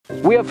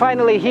We are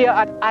finally here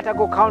at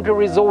ATACO Country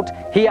Resort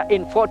here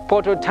in Fort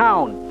Portal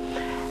Town.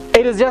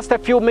 It is just a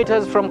few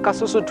meters from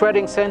Kasusu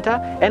Trading Center,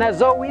 and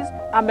as always,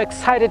 I'm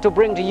excited to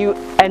bring to you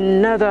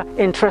another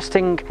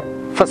interesting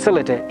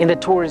facility in the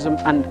tourism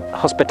and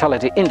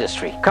hospitality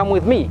industry. Come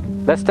with me,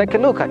 let's take a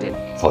look at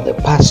it. For the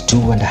past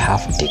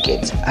 2.5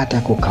 decades,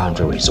 ATACO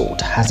Country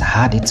Resort has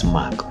had its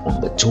mark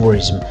on the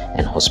tourism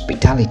and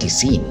hospitality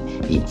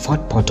scene in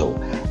Fort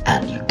Portal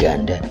and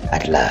Uganda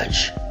at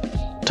large.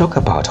 Talk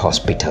about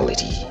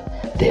hospitality.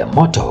 Their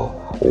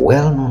motto,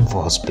 well known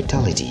for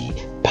hospitality,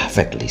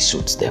 perfectly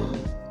suits them.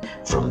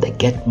 From the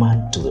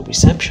gateman to the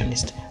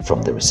receptionist,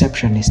 from the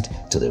receptionist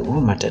to the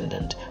room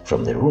attendant,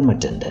 from the room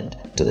attendant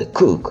to the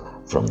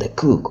cook, from the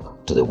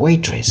cook to the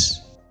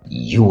waitress,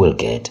 you will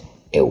get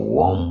a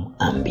warm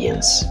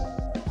ambience.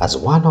 As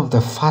one of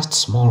the first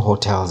small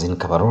hotels in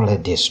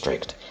Kabarole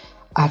District,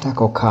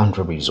 ATACO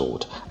Country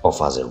Resort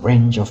offers a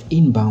range of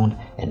inbound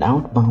and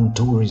outbound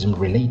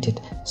tourism-related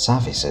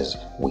services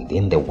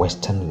within the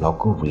western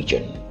local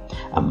region.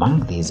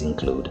 Among these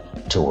include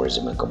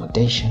tourism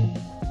accommodation,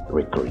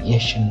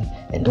 recreation,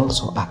 and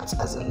also acts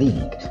as a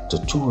link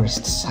to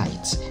tourist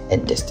sites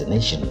and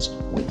destinations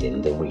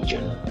within the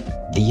region.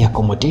 The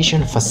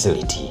accommodation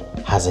facility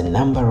has a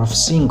number of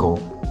single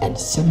and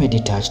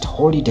semi-detached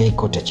holiday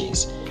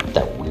cottages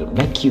that will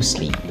make you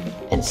sleep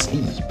and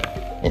sleep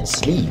and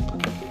sleep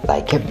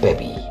like a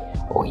baby,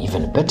 or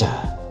even better,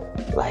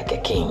 like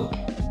a king.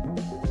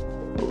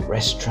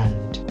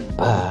 Restaurant,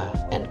 bar,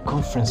 and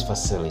conference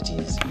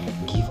facilities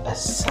give a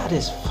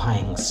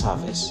satisfying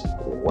service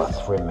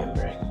worth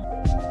remembering.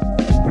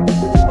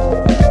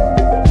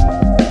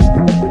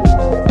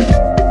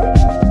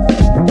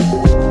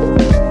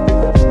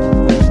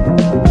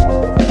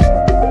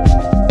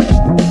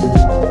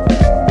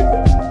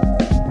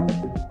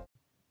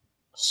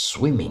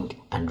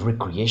 Swimming and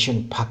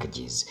recreation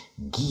packages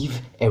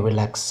give a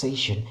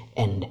relaxation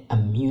and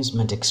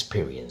amusement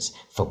experience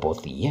for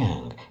both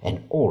young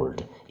and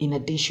old, in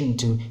addition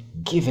to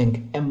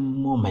giving a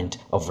moment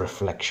of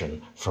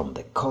reflection from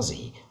the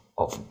cozy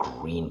of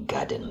green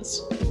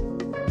gardens.